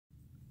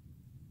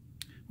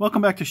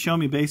Welcome back to Show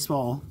Me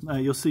Baseball.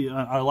 You'll see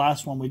our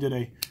last one we did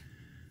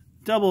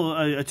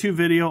a two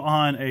video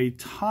on a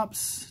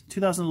Topps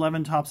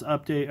 2011 Topps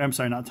update. I'm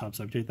sorry, not Topps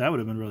update. That would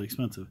have been really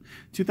expensive.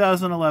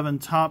 2011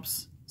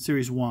 Topps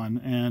Series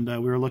 1, and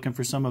we were looking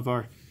for some of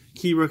our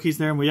key rookies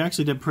there, and we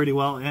actually did pretty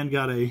well and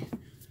got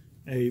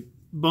a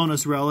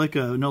bonus relic,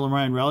 a Nolan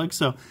Ryan relic.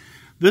 So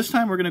this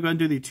time we're going to go ahead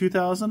and do the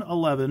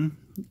 2011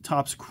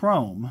 Topps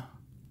Chrome.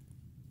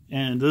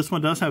 And this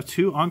one does have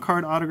 2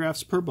 on-card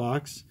autographs per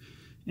box.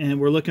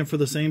 And we're looking for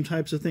the same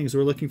types of things.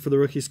 We're looking for the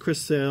rookies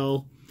Chris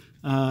Sale,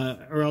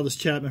 Aroldis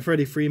Chapman,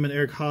 Freddie Freeman,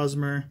 Eric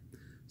Hosmer.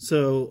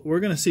 So we're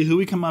going to see who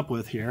we come up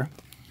with here.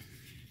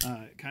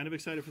 Kind of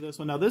excited for this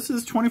one. Now this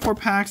is 24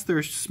 packs.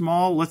 They're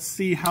small. Let's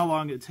see how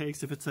long it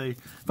takes. If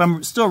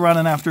I'm still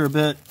running after a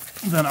bit,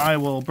 then I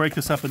will break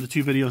this up into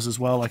 2 videos as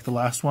well, like the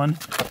last one.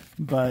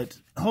 But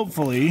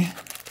hopefully,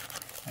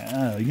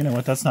 you know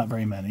what? That's not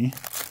very many.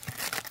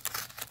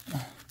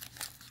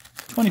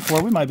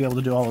 24. We might be able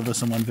to do all of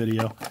this in one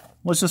video.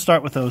 Let's just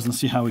start with those and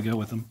see how we go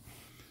with them.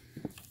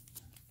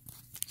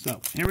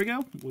 So here we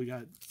go. We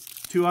got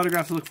 2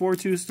 autographs to look forward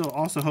to. Still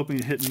also hoping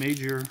to hit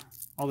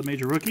all the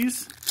major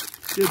rookies.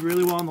 Did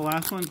really well in the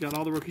last one. Got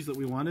all the rookies that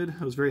we wanted.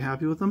 I was very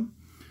happy with them.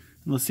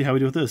 And let's see how we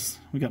do with this.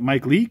 We got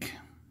Mike Leake.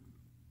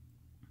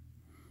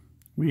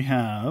 We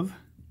have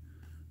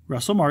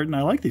Russell Martin.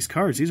 I like these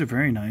cards. These are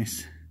very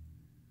nice.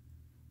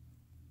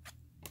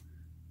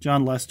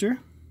 John Lester.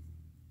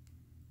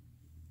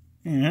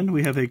 And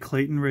we have a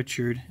Clayton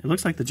Richard. It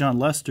looks like the John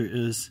Lester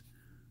is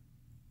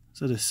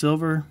that a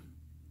silver?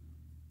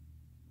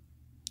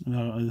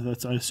 No,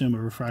 that's, I assume, a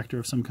refractor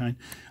of some kind.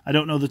 I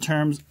don't know the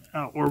terms,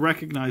 or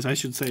recognize, I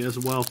should say, as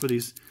well, for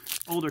these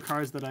older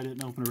cards that I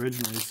didn't open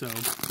originally. So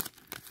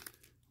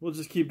we'll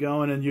just keep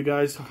going, and you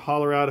guys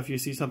holler out if you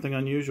see something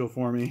unusual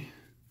for me.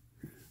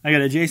 I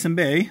got a Jason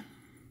Bay,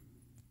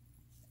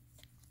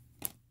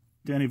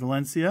 Danny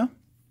Valencia.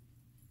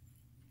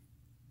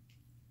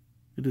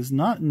 It is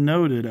not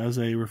noted as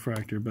a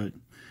refractor, but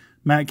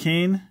Matt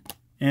Cain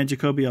and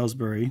Jacoby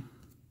Ellsbury.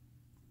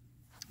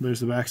 There's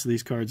the backs of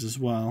these cards as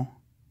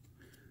well.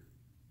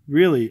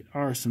 Really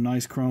are some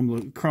nice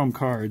chrome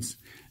cards.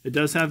 It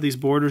does have these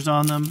borders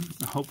on them.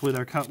 Hopefully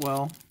they're cut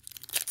well.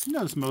 You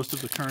notice most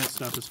of the current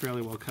stuff is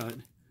fairly well cut.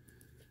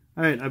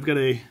 All right, I've got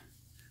a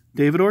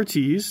David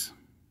Ortiz.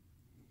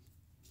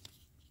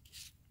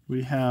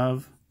 We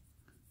have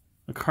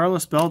a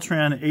Carlos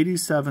Beltran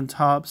 87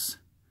 Topps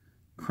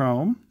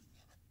Chrome.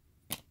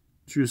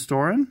 Drew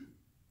Storen,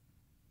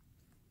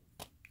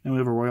 and we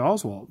have a Roy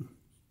Oswalt.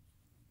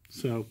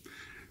 So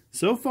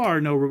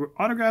far, no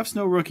autographs,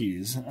 no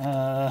rookies.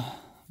 Not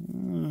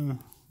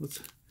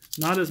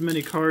as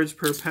many cards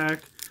per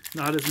pack,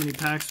 not as many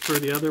packs per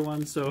the other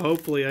one, so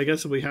hopefully, I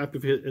guess we'll be happy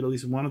if we hit at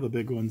least one of the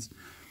big ones.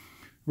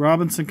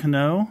 Robinson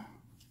Cano,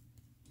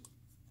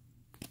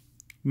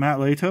 Matt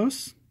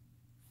Latos.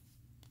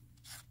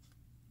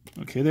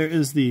 Okay, there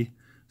is the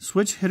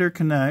Switch Hitter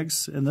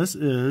Connects, and this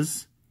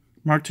is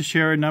Mark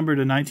Teixeira, numbered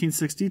to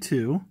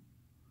 1962.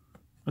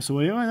 So,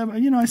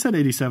 you know, I said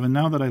 87.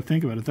 Now that I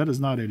think about it, that is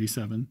not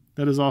 87.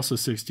 That is also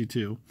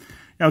 62.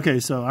 Okay,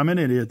 so I'm an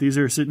idiot. These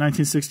are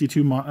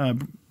 1962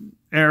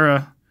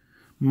 era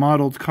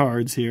modeled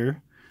cards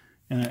here.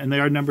 And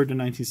they are numbered to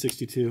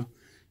 1962.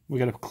 We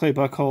got a Clay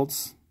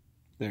Buchholz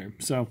there.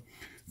 So,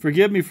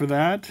 forgive me for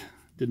that.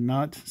 Did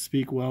not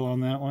speak well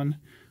on that one.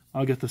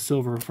 I'll get the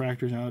silver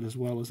refractors out as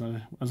well as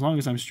long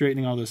as I'm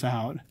straightening all this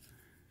out.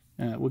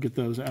 We'll get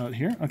those out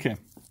here. Okay.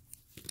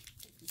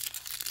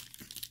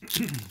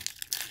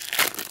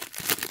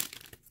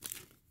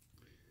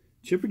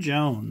 Chipper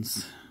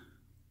Jones.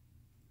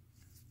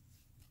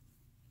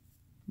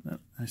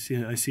 I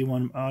see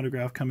one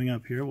autograph coming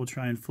up here. We'll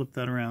try and flip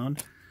that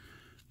around.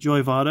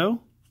 Joey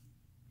Votto.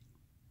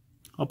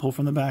 I'll pull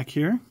from the back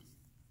here.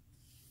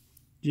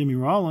 Jimmy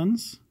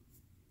Rollins.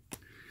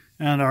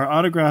 And our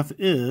autograph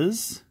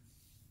is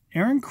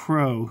Aaron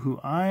Crow, who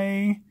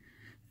I'm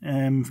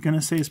going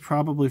to say is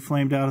probably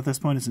flamed out at this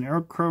point. It's an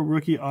Eric Crow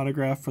rookie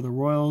autograph for the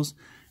Royals.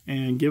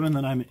 And given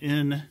that I'm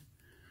in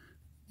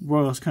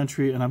Royals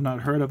country and I've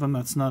not heard of him,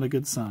 that's not a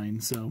good sign.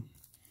 So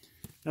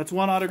that's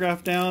one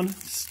autograph down.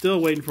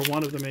 Still waiting for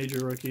one of the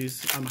major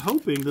rookies. I'm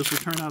hoping this will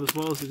turn out as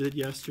well as it did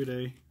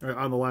yesterday. Or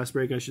on the last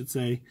break, I should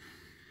say.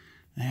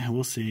 Yeah,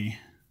 we'll see.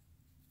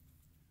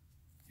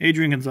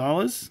 Adrian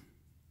Gonzalez.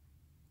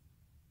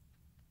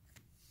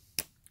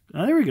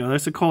 There we go.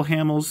 That's a Cole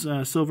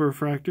Hamels silver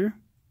refractor.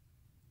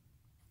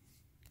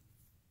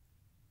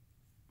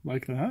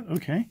 Like that,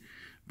 okay.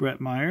 Brett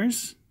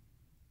Myers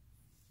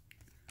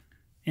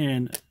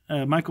and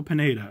Michael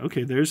Pineda.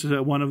 Okay, there's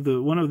one of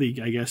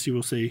the I guess you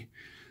will say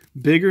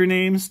bigger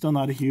names. Still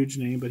not a huge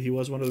name, but he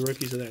was one of the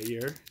rookies of that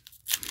year.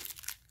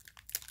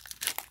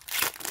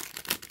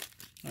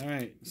 All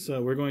right,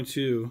 so we're going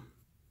to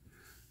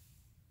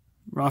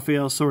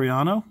Rafael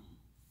Soriano.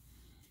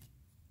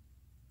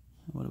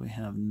 What do we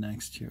have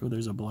next here? Oh,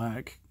 there's a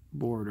black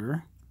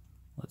border.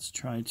 Let's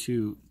try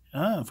to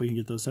if we can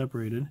get those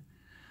separated.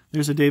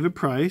 There's a David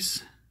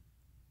Price.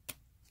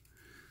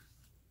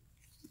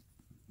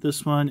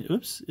 This one,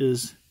 oops,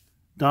 is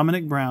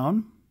Dominic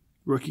Brown,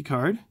 rookie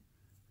card.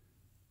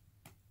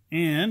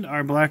 And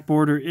our black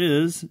border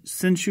is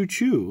Sensu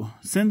Chu.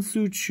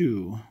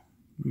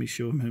 Let me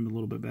show him a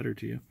little bit better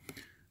to you.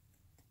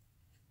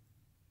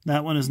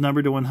 That one is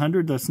numbered to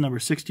 100. That's number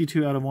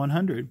 62 out of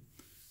 100.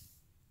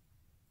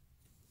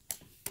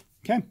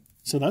 Okay,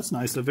 so that's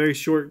nice. A very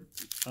short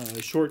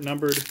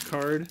numbered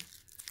card.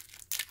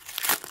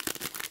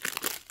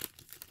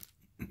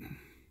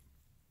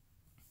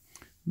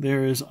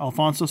 There is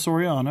Alfonso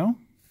Soriano,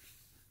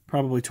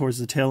 probably towards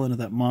the tail end of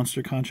that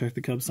monster contract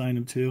the Cubs signed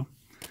him to.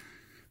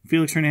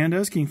 Felix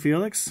Hernandez, King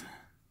Felix.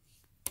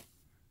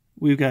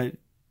 We've got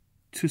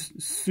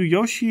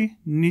Tsuyoshi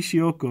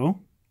Nishioka.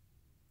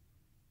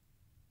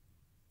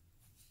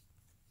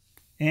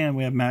 And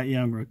we have Matt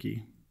Young,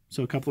 rookie.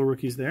 So a couple of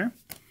rookies there.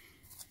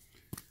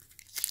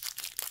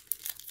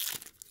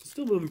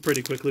 Still moving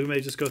pretty quickly. We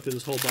may just go through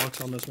this whole box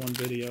on this one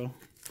video.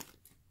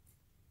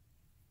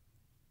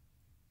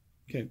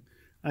 Okay.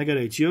 I got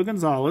a Gio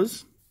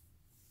Gonzalez.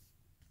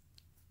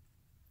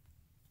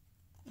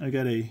 I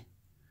got a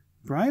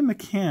Brian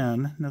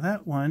McCann. Now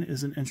that one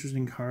is an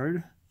interesting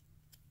card.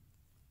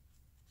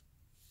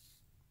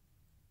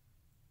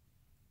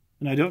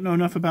 And I don't know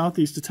enough about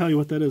these to tell you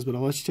what that is, but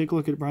I'll let you take a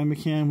look at Brian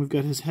McCann. We've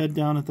got his head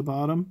down at the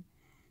bottom.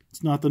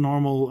 It's not the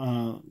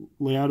normal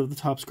layout of the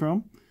Topps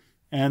Chrome.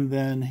 And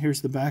then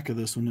here's the back of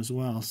this one as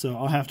well. So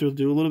I'll have to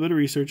do a little bit of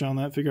research on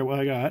that, figure out what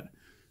I got.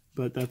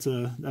 But that's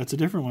a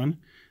different one.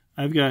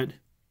 I've got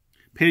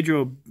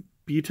Pedro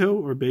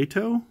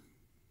Beto,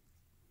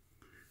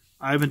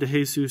 Ivan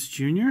DeJesus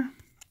Jr.,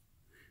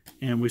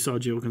 and we saw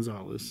Gio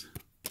Gonzalez.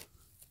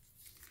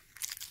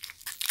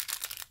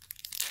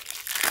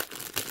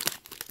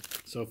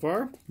 So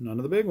far, none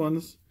of the big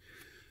ones.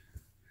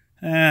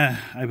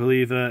 I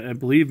believe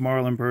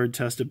Marlon Byrd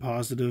tested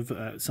positive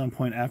at some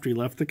point after he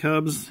left the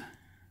Cubs,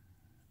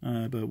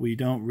 but we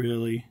don't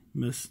really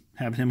miss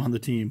having him on the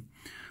team.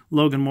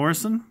 Logan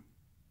Morrison,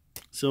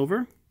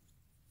 silver.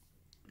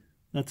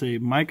 That's a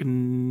Mike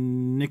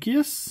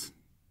Nikias.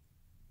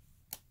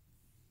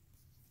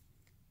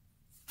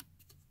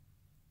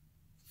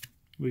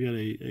 We got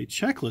a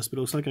checklist, but it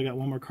looks like I got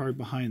one more card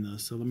behind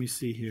this. So let me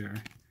see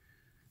here.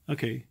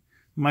 Okay,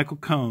 Michael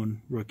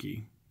Cohn,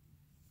 rookie.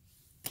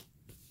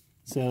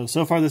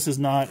 So far this is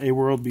not a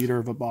world beater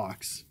of a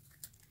box.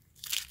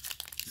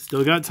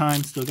 Still got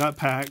time, still got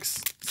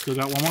packs, still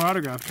got one more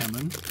autograph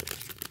coming.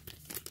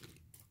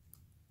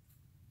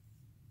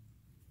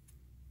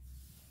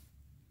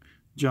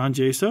 John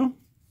Jaso.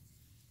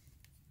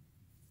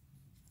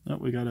 Oh,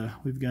 we've got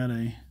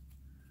a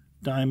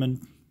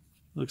diamond,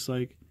 looks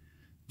like.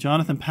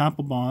 Jonathan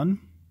Papelbon.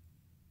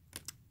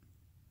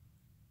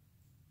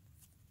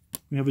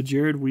 We have a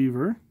Jared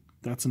Weaver.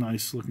 That's a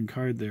nice looking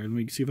card there. Let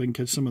me see if I can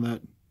catch some of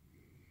that.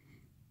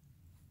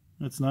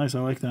 That's nice. I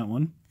like that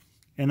one.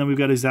 And then we've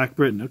got a Zach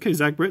Britton. Okay,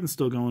 Zach Britton's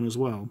still going as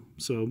well.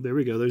 So there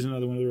we go. There's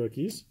another one of the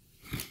rookies.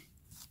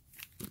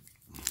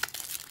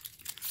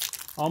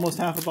 Almost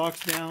half a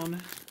box down.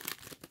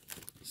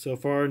 So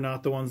far,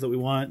 not the ones that we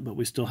want, but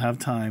we still have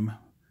time.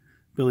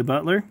 Billy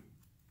Butler.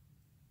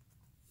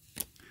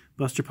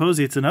 Buster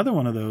Posey. It's another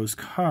one of those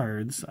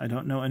cards. I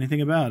don't know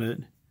anything about it.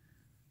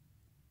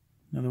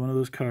 Another one of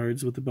those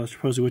cards with the Buster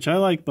Posey, which I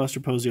like Buster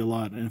Posey a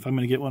lot. And if I'm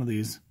going to get one of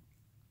these,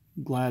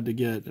 glad to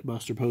get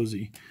Buster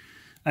Posey.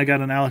 I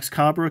got an Alex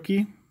Cobb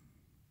rookie.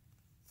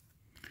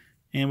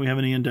 And we have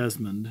an Ian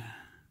Desmond.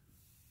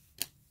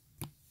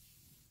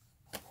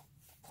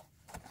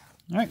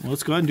 All right, well,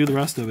 let's go ahead and do the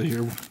rest of it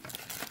here.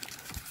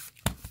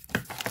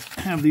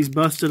 Have these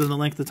busted in the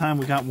length of time.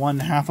 We got one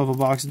half of a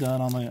box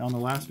done on the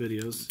last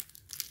videos.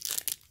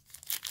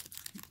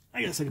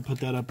 I guess I can put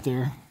that up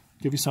there.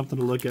 Give you something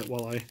to look at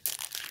while I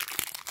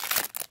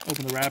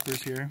open the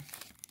wrappers here.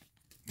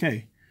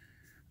 Okay.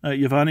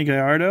 Yovani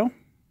Gallardo.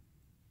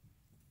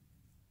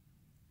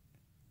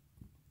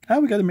 Oh,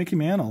 we got a Mickey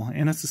Mantle,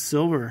 and it's a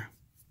silver.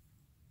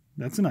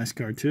 That's a nice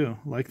card, too.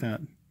 I like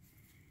that.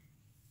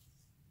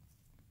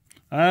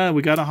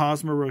 We got a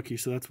Hosmer rookie,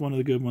 so that's one of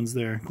the good ones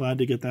there. Glad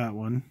to get that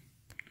one.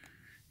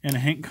 And a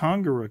Hank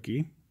Conger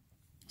rookie.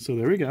 So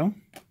there we go.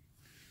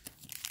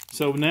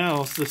 So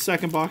now the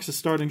second box is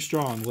starting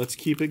strong. Let's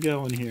keep it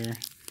going here.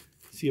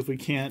 See if we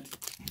can't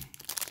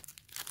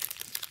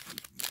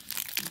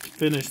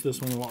finish this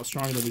one a lot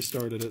stronger than we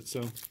started it.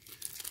 So,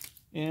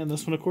 and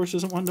this one, of course,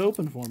 isn't one to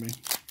open for me.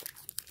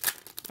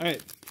 All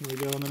right, here we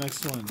go on the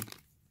next one.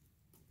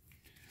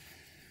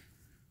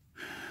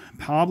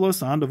 Pablo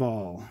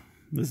Sandoval.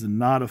 This is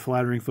not a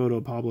flattering photo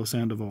of Pablo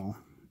Sandoval.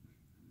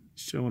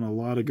 Showing a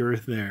lot of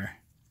girth there.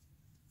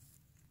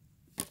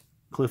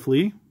 Cliff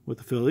Lee with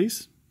the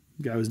Phillies.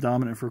 The guy was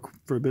dominant for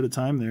a bit of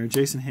time there.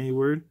 Jason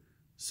Hayward,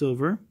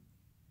 silver.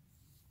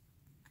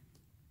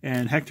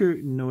 And Hector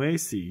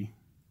Noesi.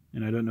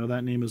 And I don't know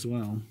that name as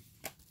well.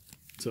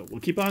 So we'll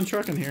keep on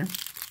trucking here.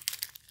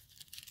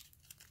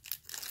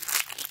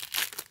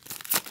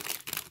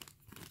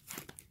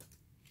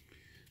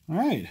 All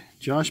right,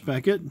 Josh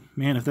Beckett.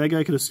 Man, if that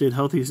guy could have stayed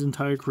healthy his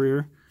entire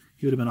career,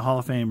 he would have been a Hall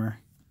of Famer.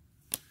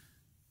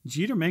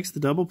 Jeter makes the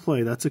double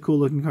play. That's a cool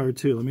looking card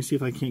too. Let me see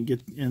if I can't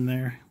get in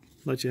there.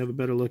 Let you have a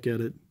better look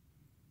at it.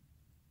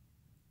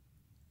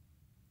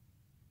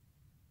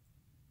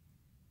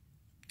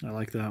 I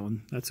like that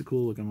one. That's a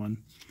cool looking one.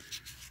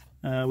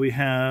 We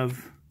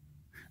have,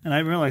 and I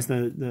realized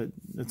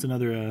that's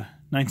another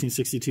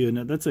 1962,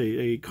 and that's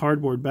a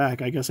cardboard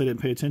back. I guess I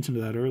didn't pay attention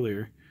to that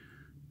earlier.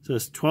 So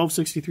it's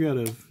 1263 out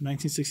of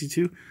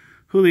 1962.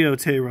 Julio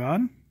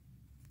Teheran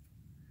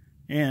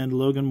and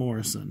Logan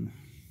Morrison.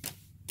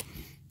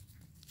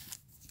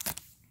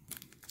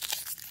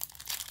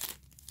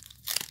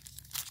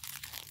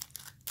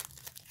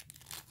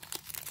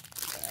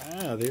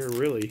 Ah, they're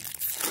really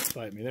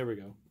fighting me. There we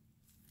go.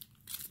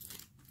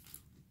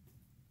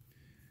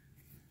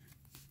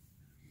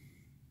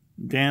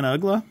 Dan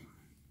Uggla.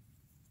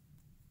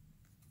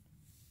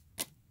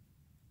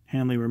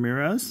 Hanley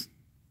Ramirez.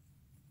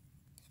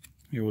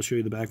 Here, we'll show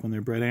you the back one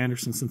there. Brett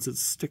Anderson, since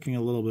it's sticking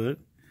a little bit,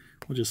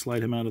 we'll just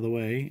slide him out of the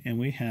way. And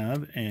we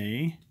have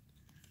another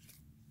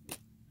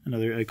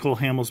Cole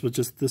Hamels, but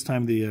just this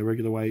time the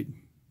regular white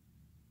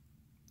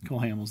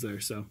Cole Hamels there.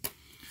 So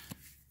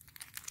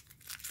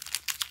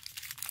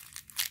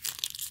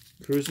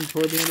cruising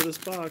toward the end of this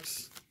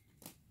box.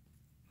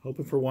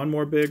 Hoping for one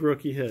more big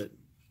rookie hit.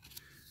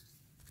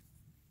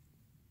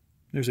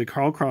 There's a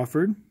Carl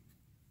Crawford.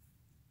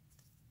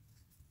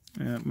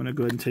 I'm going to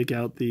go ahead and take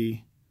out the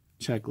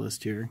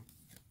checklist here.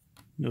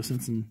 No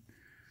sense in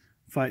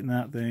fighting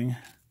that thing.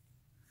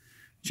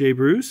 Jay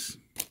Bruce.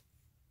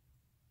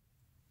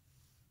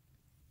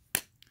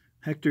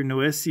 Hector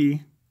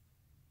Noesi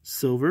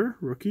Silver,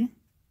 rookie.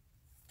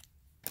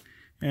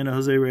 And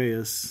Jose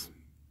Reyes,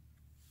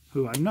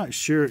 who I'm not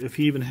sure if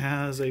he even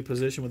has a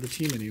position with the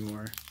team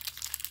anymore.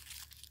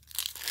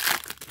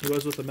 He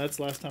was with the Mets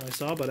last time I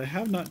saw, but I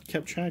have not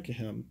kept track of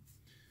him.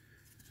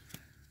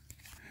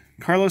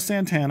 Carlos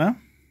Santana.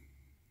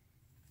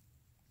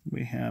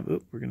 We have,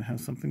 oh, we're going to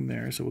have something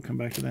there, so we'll come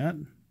back to that.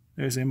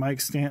 There's a Mike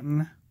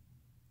Stanton.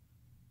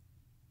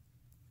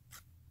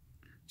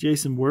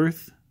 Jason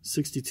Worth,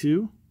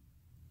 62.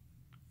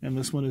 And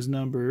this one is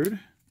numbered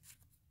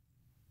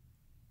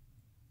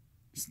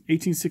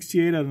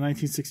 1868 out of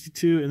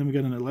 1962. And then we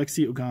got an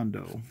Alexi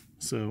Ogando.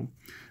 So,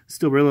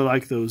 still really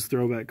like those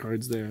throwback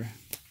cards there.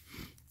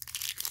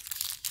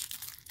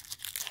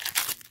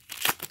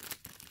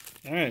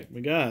 All right,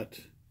 we got,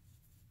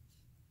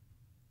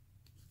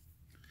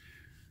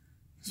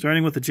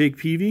 starting with the Jake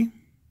Peavy,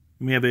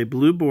 we have a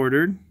blue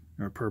bordered,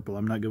 or purple,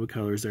 I'm not good with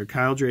colors there,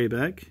 Kyle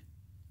Drabek.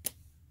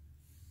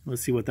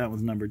 Let's see what that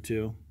one's numbered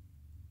to.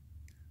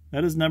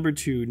 That is numbered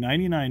to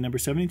 99, number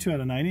 72 out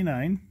of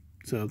 99.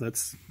 So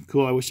that's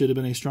cool. I wish it had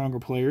been a stronger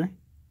player,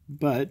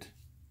 but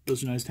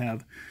those are nice to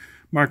have.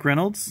 Mark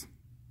Reynolds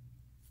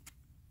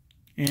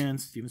and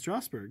Steven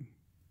Strasburg.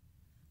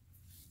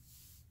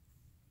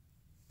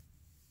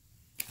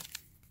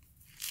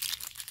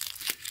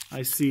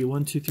 I see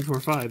 1, 2, 3,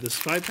 4, 5. There's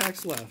 5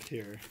 packs left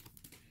here.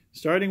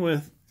 Starting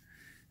with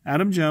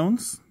Adam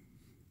Jones.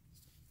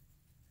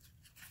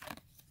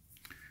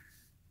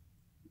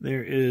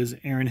 There is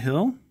Aaron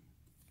Hill.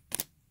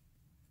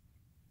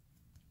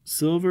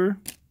 Silver.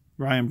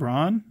 Ryan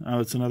Braun. Oh,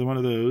 it's another one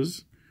of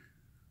those.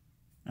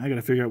 I got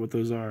to figure out what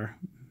those are.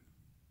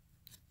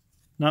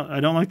 No, I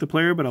don't like the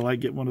player, but I like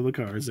getting one of the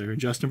cards there.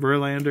 Justin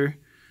Verlander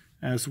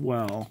as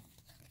well.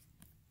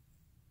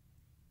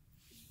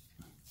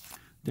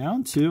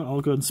 Down to,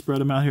 I'll go ahead and spread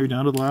them out here,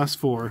 down to the last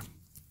 4.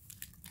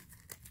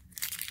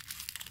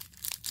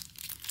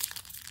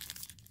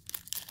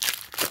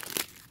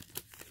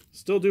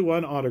 Still do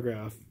one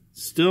autograph.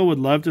 Still would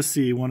love to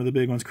see one of the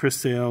big ones. Chris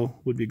Sale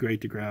would be great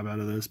to grab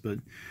out of this, but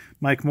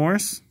Mike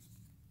Morris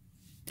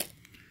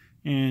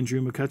and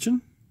Drew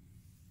McCutcheon.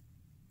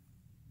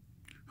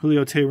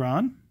 Julio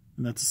Teheran,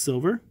 and that's a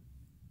silver.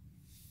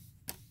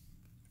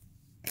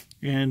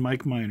 And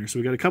Mike Minor. So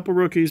we got a couple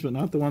rookies, but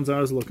not the ones I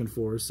was looking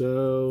for.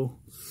 So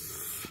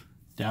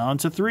down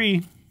to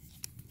 3.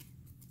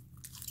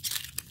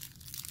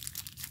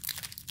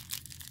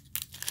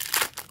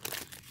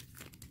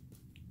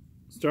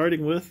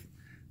 Starting with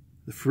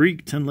the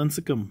Freak, Tim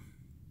Lincecum.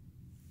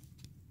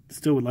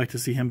 Still would like to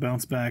see him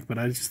bounce back, but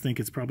I just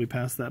think it's probably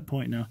past that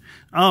point now.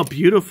 Oh,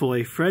 beautiful.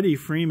 A Freddie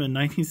Freeman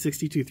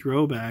 1962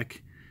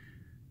 throwback.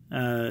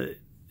 And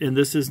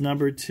this is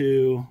numbered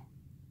to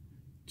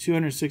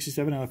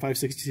 267 out of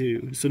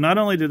 562. So not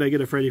only did I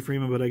get a Freddie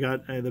Freeman, but I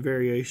got the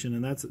variation,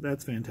 and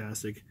that's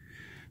fantastic.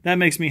 That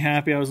makes me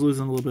happy. I was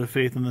losing a little bit of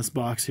faith in this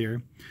box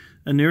here.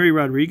 Anuri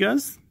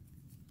Rodriguez,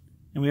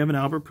 and we have an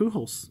Albert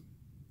Pujols.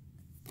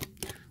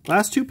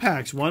 Last 2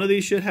 packs. One of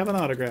these should have an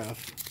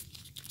autograph.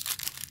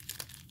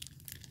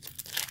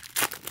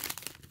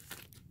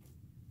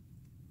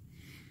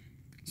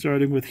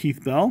 Starting with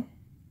Heath Bell.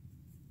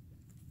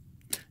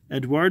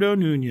 Eduardo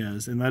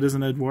Nunez, and that is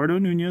an Eduardo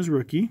Nunez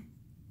rookie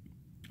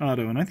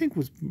auto, and I think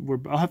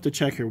I'll have to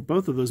check here.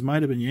 Both of those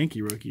might have been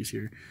Yankee rookies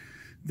here.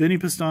 Vinny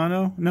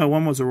Pastano, no,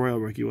 one was a Royal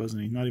rookie,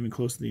 wasn't he? Not even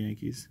close to the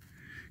Yankees.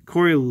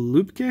 Corey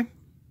Lupke,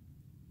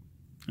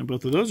 and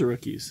both of those are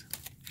rookies.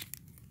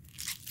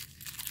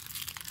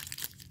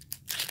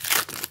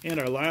 And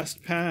our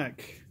last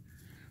pack.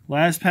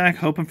 Last pack,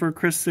 hoping for a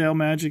Chris Sale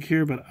magic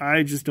here, but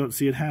I just don't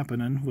see it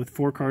happening with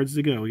 4 cards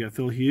to go. We got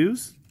Phil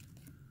Hughes.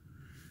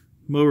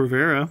 Mo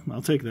Rivera,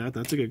 I'll take that.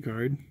 That's a good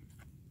card.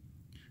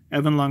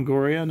 Evan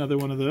Longoria, another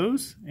one of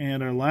those.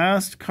 And our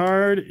last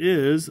card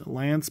is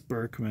Lance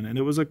Berkman. And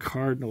it was a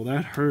Cardinal.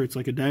 That hurts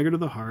like a dagger to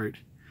the heart.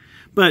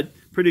 But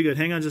pretty good.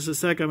 Hang on just a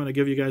sec. I'm going to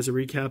give you guys a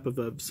recap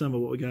of some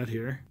of what we got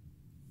here.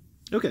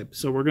 Okay,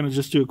 so we're going to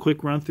just do a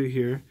quick run through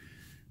here.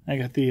 I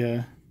got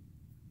the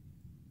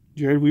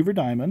Jared Weaver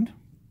Diamond.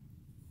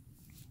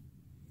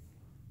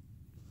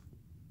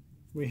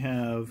 We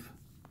have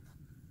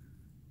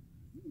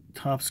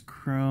Topps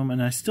Chrome,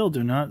 and I still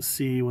do not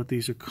see what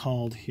these are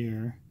called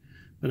here.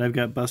 But I've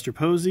got Buster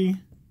Posey,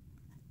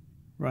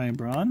 Ryan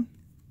Braun,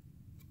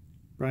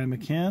 Brian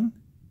McCann,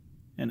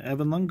 and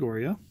Evan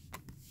Longoria.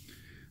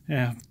 I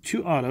have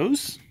 2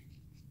 autos.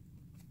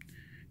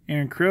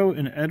 Aaron Crow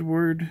and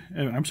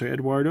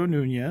Eduardo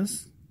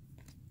Nunez.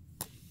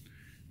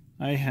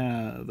 I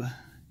have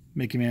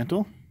Mickey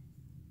Mantle,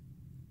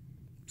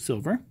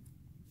 silver.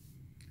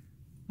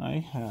 I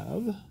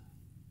have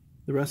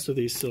the rest of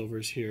these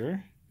silvers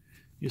here.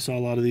 You saw a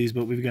lot of these,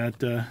 but we've got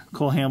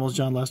Cole Hamels,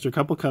 John Lester, a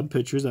couple Cub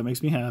pitchers. That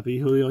makes me happy.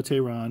 Julio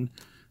Teheran,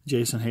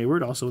 Jason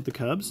Hayward, also with the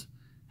Cubs.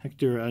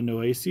 Hector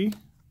Noesi.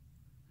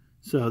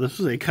 So this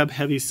was a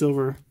Cub-heavy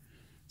silver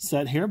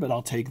set here, but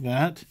I'll take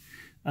that.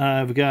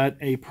 I've got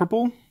a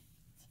purple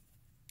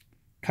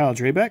Kyle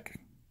Drabeck.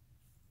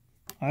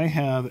 I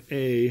have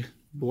a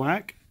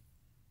black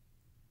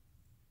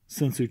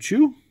Sensu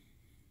Chu.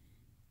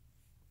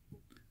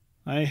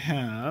 I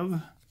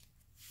have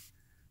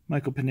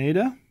Michael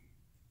Pineda,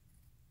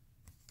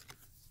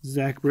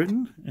 Zach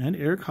Britton, and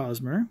Eric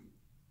Hosmer.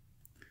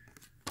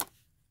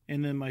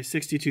 And then my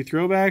 62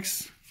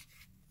 throwbacks,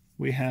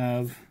 we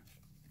have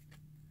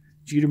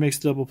Jeter Makes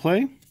Double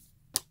Play,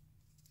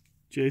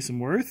 Jason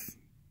Worth.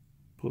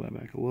 Pull that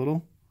back a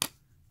little.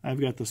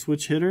 I've got the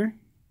switch hitter.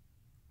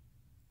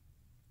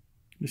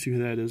 Let's see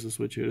who that is, the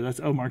switch hitter. That's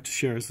Mark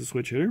Teixeira is the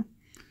switch hitter.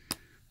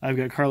 I've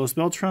got Carlos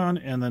Beltran,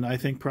 and then I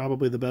think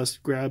probably the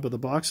best grab of the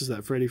box is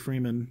that Freddie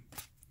Freeman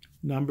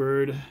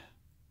numbered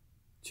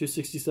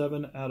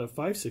 267 out of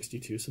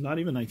 562, so not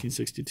even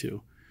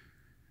 1962.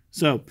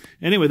 So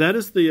anyway, that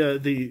is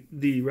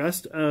the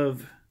rest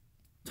of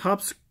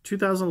Topps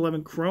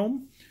 2011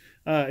 Chrome.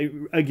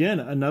 Again,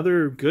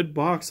 another good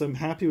box. I'm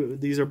happy with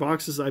these. Are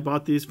boxes I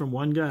bought these from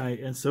one guy,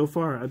 and so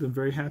far I've been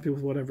very happy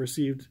with what I've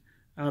received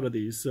out of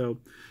these. So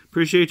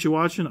appreciate you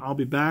watching. I'll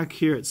be back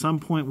here at some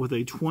point with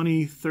a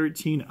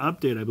 2013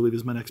 update. I believe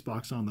is my next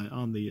box on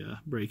the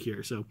break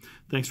here. So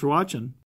thanks for watching.